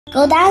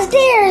Go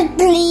downstairs,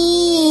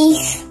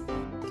 please.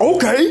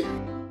 Okay. Go,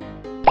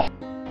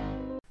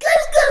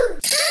 go,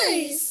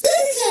 colors,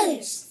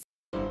 colors.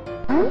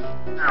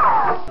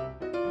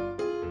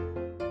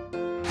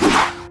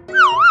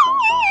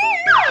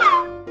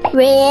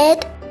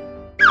 Red,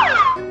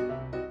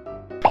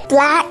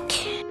 black,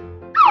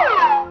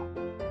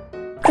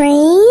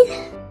 green,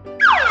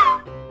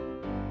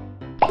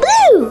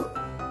 blue,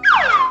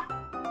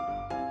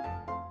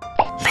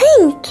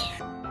 pink.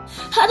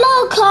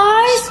 Hello,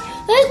 cars.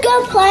 Let's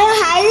go play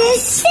hide and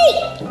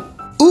seek.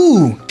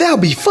 Ooh, that'll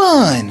be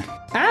fun.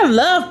 I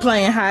love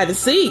playing hide and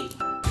seek.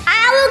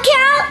 I will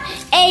count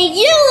and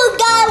you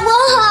guys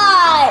will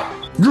hide.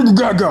 Goo Goo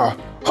Gaga,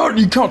 how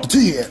do you count to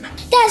 10?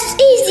 That's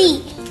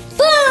easy.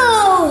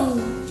 Boom!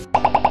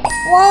 1,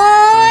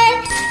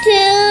 2,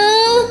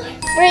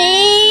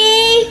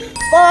 3,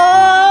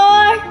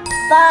 4,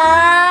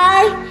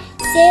 5,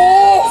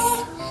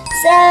 6,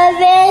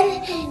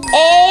 7,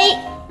 8,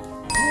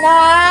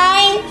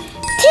 9,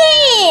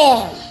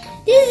 10.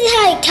 This is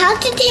how you count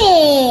to 10.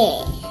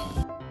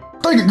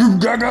 Thank you, Goo Goo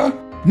Gaga.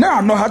 Now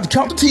I know how to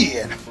count to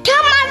 10. Count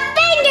my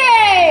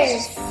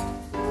fingers.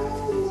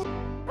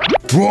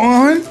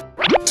 1,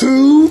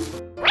 2,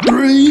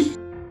 3,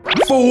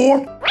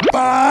 4,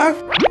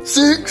 5,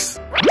 6,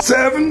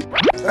 7,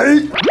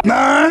 8,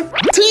 9,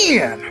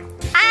 10.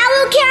 I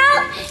will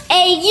count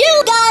and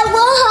you guys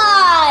will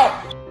hide.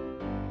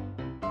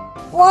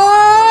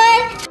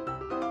 1,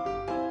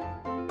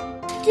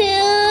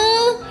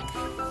 2,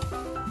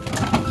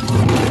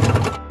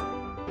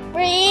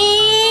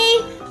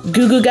 3,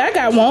 Goo Goo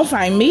Gaga won't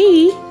find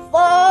me. 4,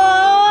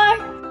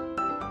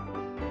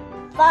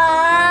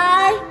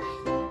 5,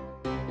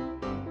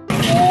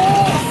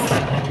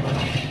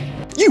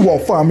 6, You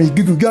won't find me,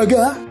 Goo Goo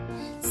Gaga.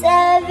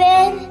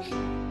 7,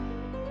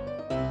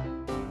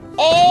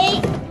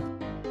 8,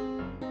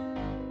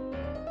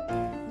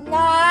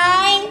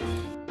 9,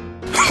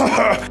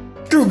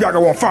 Goo Goo Gaga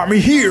won't find me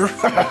here.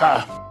 10.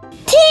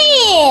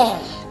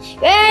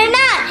 Ready or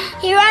not,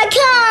 here I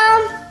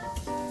come.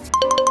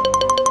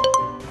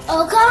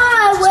 Oh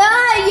God, where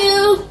are you?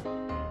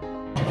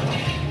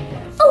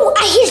 Oh,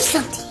 I hear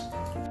something.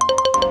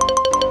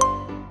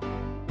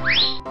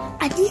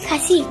 I think I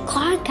see a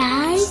car,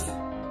 guys.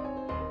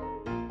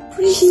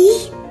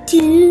 3,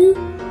 2, 1.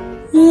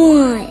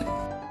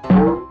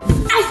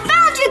 I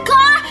found your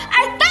car!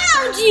 I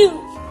found you!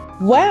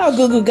 Wow,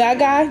 Goo Goo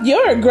Gaga,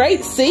 you're a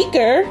great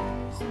seeker.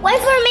 Wait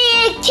for me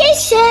in the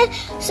kitchen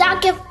so I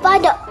can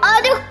find the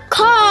other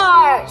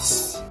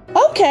cars.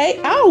 Okay,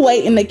 I'll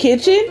wait in the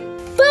kitchen.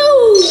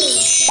 Boom!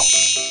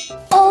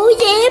 Oh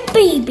yeah,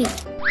 baby.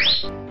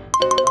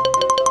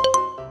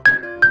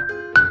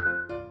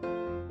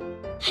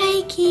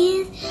 Hey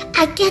kids,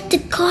 I got the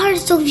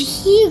cars over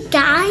here,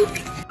 guys.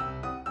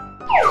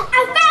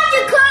 I found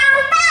your car, I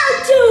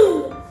found you!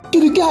 Goo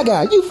Goo Gaga,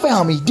 you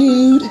found me,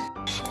 dude.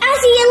 I'll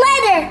see you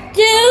later,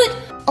 dude.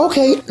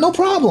 Okay, no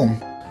problem.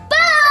 Boom!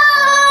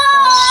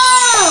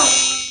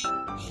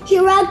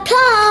 Here I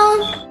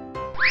come.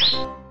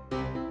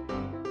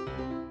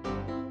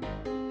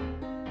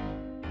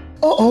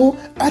 Uh-oh,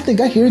 I think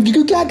I hear Goo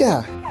Goo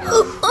Gaga.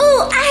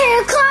 Oh, I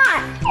hear a car.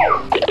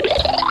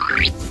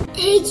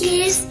 Hey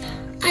kids,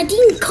 I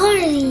think a car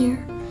in here.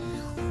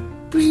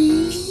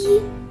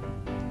 3,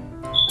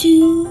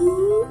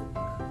 2,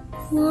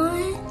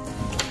 1.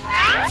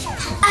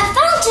 I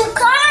found your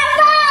car! I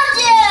found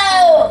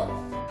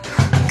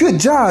you! Good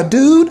job,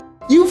 dude.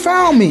 You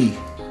found me.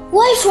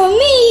 Wait for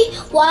me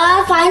while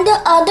I find the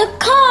other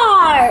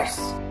cars.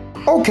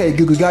 Okay,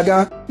 Goo Goo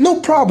Gaga. No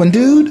problem,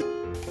 dude.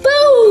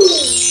 Boom!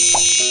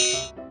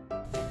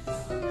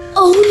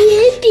 Oh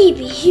yeah,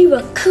 baby, here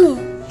I come.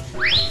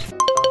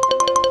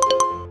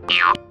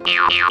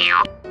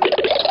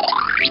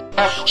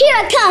 Here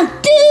I come,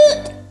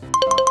 dude!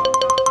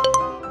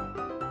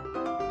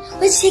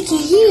 What's taking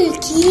here,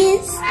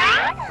 kids?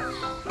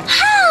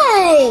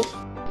 Hi!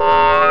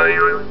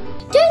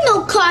 There's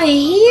no car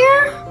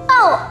here.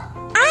 Oh,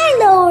 I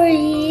know where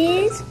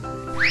it is.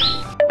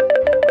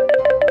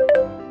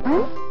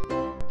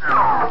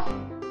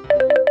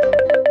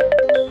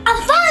 I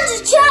found the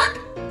truck.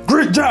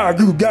 Great job,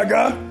 Goo Goo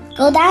Gaga.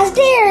 Go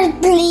downstairs,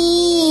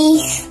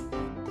 please.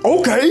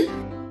 Okay.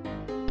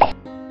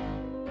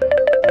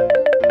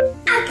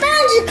 I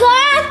found your car. I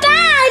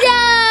found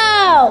you.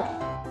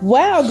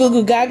 Wow, Goo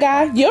Goo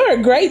Gaga, you're a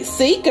great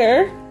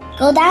seeker.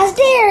 Go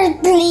downstairs,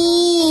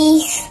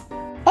 please.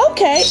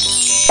 Okay.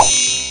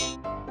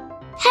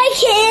 Hey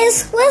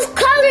kids, what's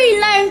color you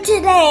learn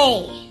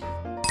today?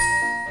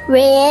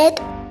 Red,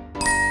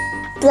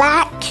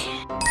 black,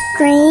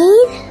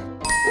 green,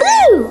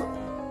 blue,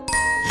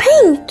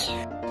 pink.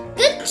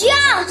 Good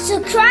job!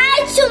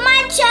 Subscribe to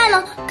my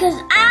channel because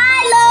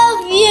I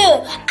love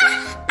you.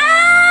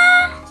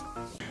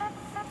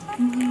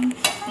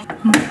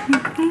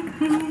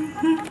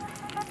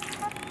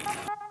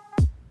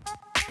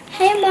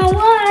 Hey Mom,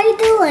 what are you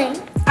doing?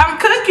 I'm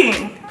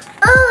cooking.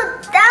 Oh,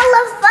 that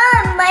was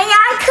fun. May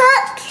I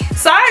cook?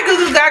 Sorry, Goo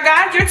Goo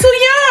Gaga, you're too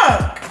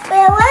young.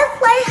 Well, let's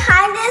play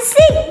hide and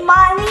seek,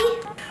 Mommy.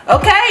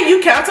 Okay,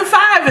 you count to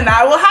 5 and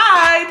I will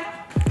hide.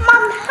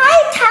 Mom, how do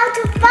you count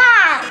to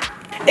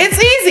 5? It's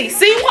easy.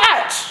 See,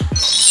 watch.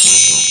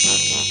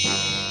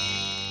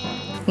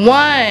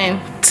 1,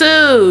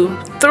 2,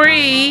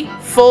 3,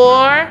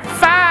 4,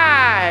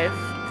 5.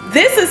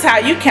 This is how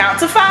you count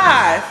to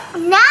 5.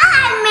 Now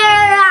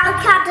I'll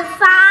count to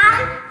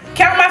 5.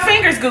 Count my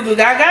fingers, Goo Goo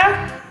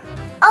Gaga.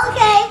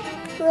 Okay.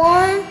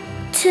 1,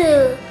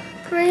 2,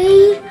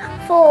 3,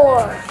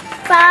 4,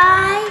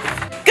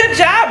 5. Good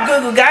job,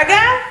 Goo Goo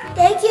Gaga.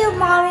 Thank you,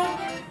 Mommy.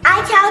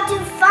 I count to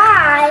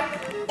 5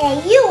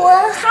 and you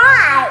will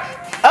hide.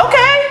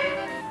 Okay.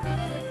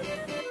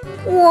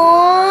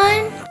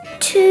 1,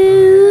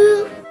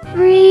 2,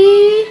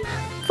 3,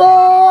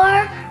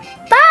 4,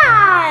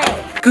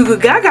 5. Goo Goo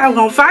Gaga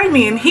won't find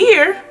me in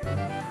here.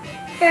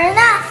 Fair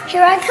enough.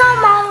 Here I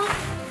come, Mommy.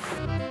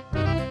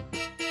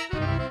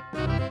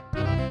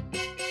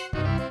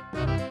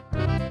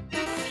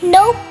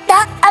 Nope,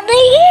 not under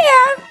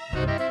here.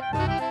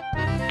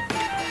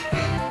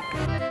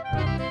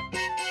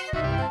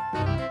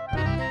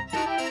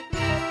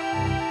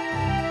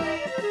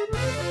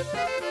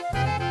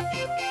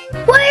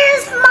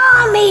 Where's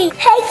Mommy?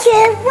 Hey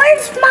kid,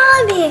 where's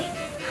Mommy?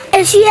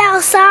 Is she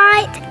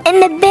outside in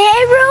the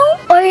bedroom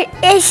or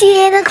is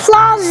she in the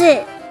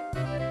closet?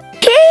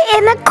 She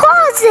in the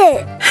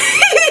closet.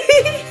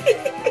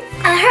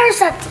 I heard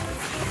something.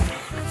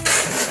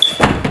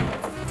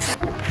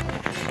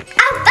 I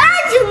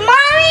found you,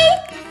 Mommy.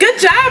 Good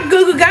job,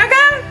 Goo Goo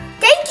Gaga.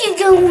 Thank you,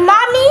 Goo,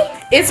 Mommy.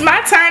 It's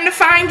my turn to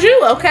find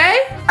you, okay?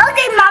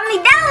 Okay, Mommy,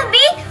 that would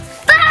be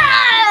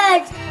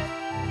fun.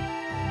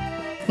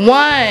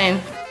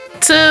 1,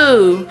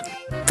 2,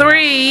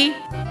 3,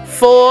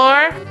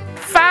 4,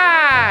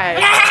 5.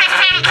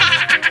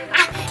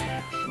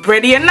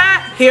 Ready or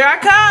not, here I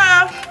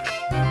come.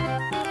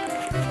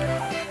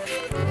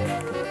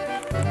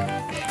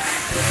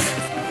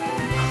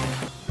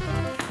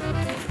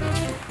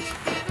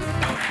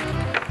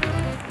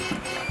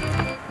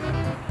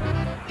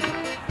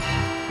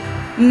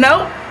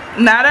 Nope,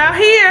 not out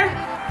here.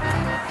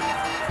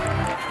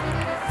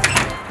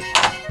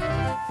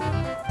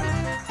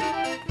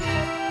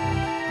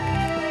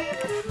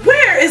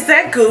 Where is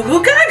that Goo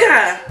Goo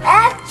Gaga?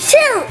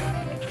 Shoot.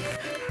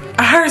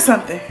 I heard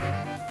something.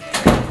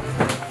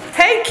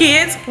 Hey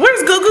kids,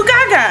 where's Goo Goo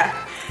Gaga?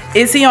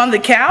 Is he on the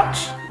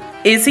couch?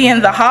 Is he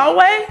in the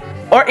hallway?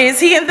 Or is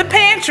he in the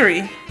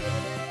pantry?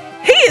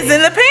 He is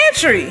in the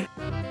pantry.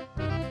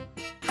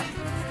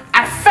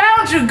 I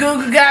found you,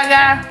 Goo Goo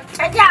Gaga.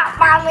 Good job,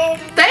 Mommy.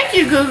 Thank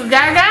you, Goo Goo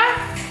Gaga.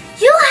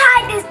 You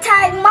hide this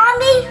time,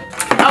 Mommy.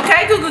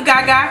 Okay, Goo Goo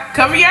Gaga,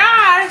 cover your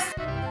eyes.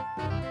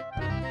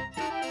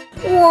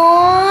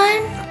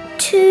 1,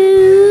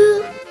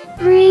 2,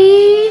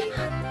 3,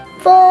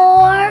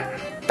 4,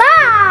 5.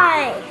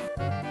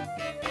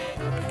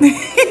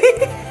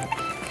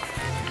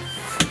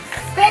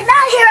 Right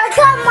now, here I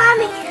come,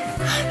 Mommy.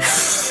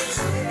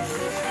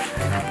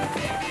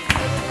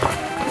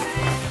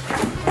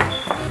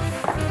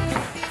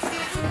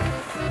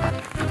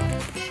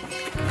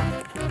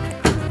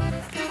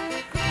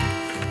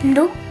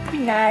 Nope,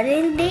 not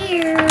in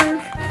there.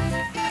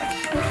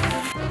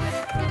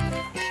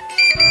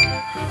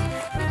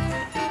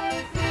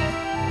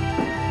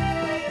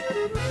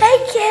 Hey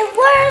kid,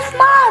 where's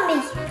Mommy?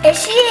 Is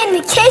she in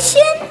the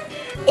kitchen?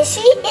 Is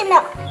she in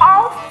the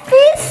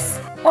office?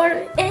 Or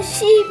is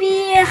she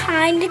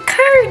behind the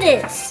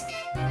curtains?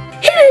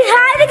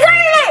 Behind the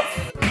curtains!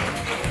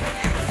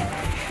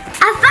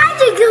 I found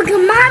you, Goo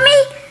Goo, Mommy.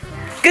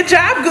 Good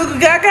job, Goo Goo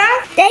Gaga.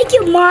 Thank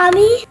you,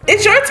 Mommy.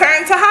 It's your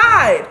turn to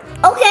hide.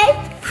 Okay.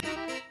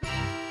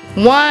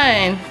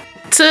 1,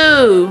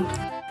 2,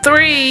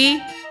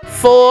 3,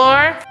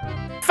 4,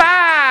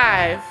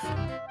 5.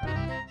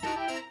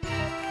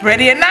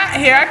 Ready or not,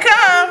 here I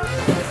come.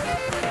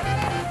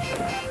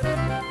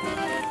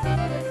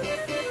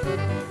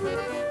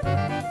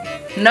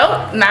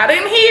 Nope, not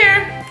in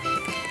here.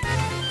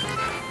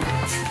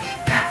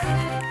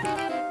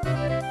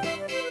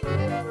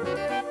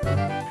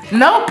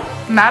 Nope,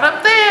 not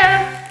up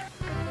there.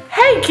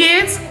 Hey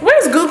kids,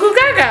 where's Goo Goo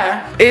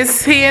Gaga?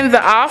 Is he in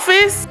the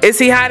office? Is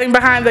he hiding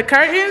behind the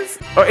curtains?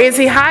 Or is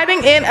he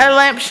hiding in a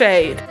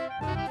lampshade?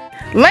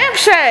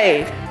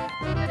 Lampshade!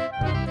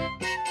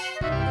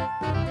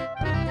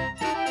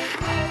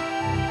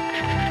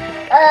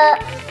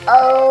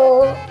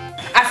 Oh.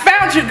 I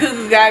found you, Goo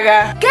Goo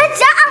Gaga. Good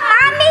job,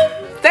 Mommy.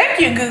 Thank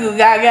you, Goo Goo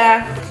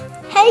Gaga.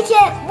 Hey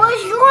kid,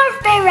 what's your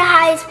favorite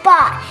hiding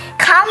spot?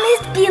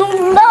 Comments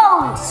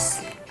below.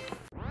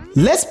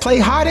 Let's play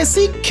hide and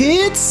seek,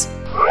 kids.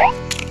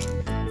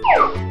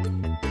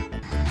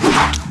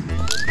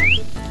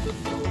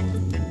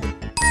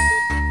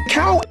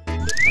 Cow.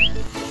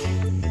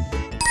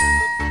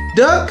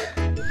 Duck.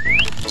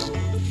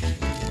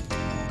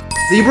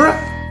 Zebra.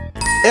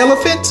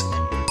 Elephant.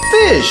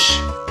 Fish.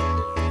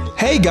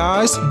 Hey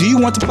guys, do you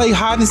want to play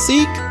hide and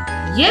seek?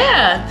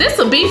 Yeah,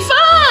 this'll be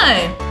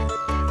fun.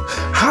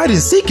 Hide and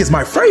seek is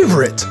my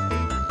favorite.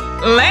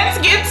 Let's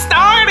get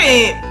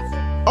started.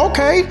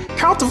 Okay,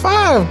 count to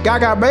 5,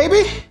 Gaga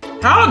baby.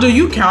 How do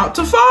you count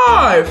to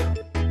 5?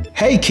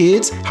 Hey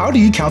kids, how do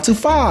you count to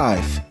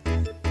 5?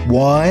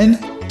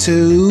 1,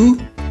 2,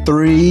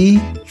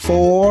 3,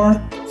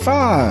 4,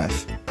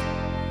 5.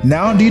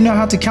 Now do you know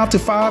how to count to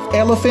 5,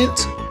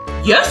 Elephant?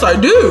 Yes, I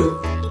do.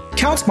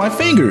 Count my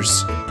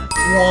fingers.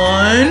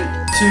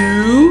 1,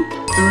 2,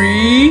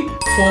 3,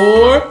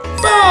 4,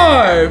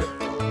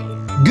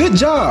 5. Good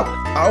job.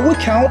 I will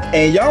count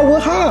and y'all will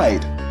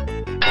hide.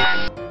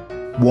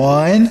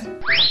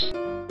 1,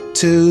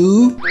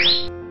 2,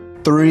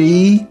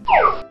 3,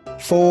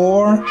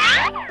 4,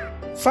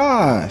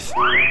 5.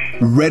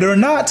 Ready or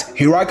not,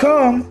 here I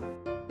come.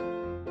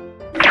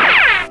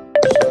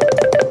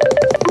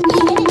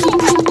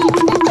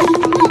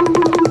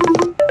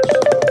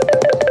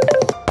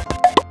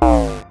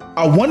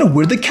 I wonder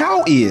where the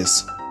cow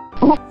is.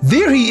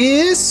 There he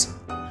is.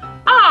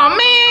 Aw,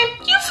 man,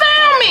 you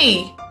found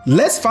me.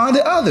 Let's find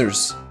the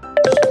others.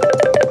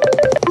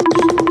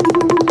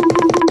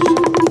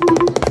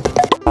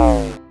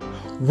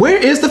 Where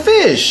is the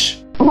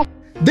fish?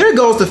 There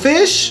goes the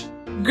fish.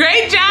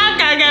 Great job,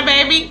 Gaga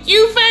baby.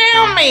 You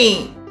found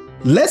me.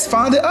 Let's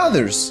find the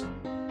others.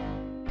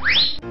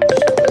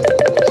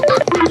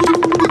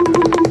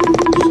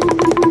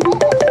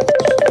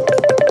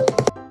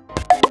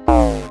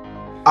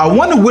 I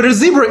wonder where the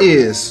zebra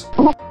is.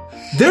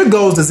 There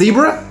goes the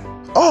zebra.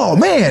 Oh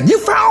man, you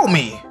found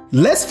me.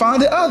 Let's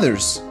find the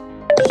others.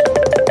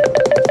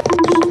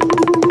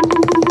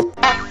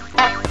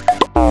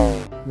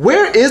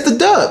 Where is the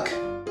duck?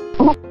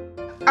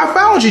 I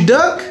found you,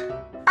 duck.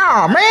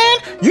 Oh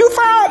man, you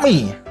found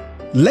me.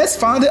 Let's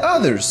find the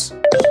others.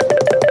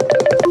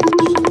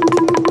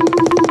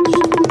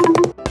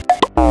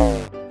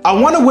 I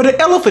wonder where the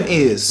elephant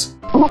is.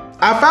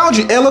 I found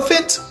you,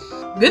 elephant.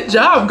 Good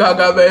job,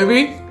 Gaga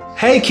baby.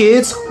 Hey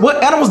kids,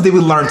 what animals did we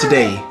learn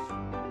today?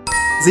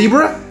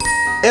 Zebra,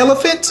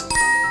 elephant,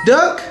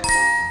 duck,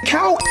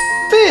 cow,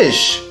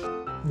 fish.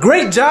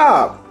 Great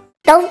job.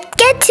 Don't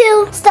forget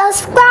to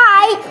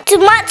subscribe to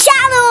my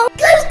channel.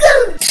 Goo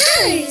Goo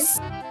Gaga.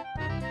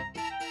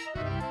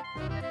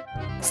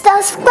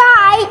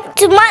 Subscribe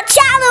to my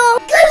channel.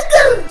 Goo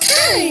Goo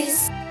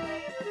Gaga.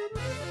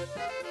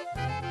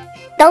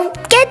 Don't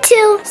forget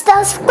to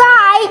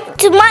subscribe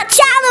to my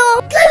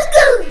channel. Goo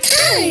Goo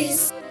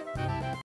Gaga.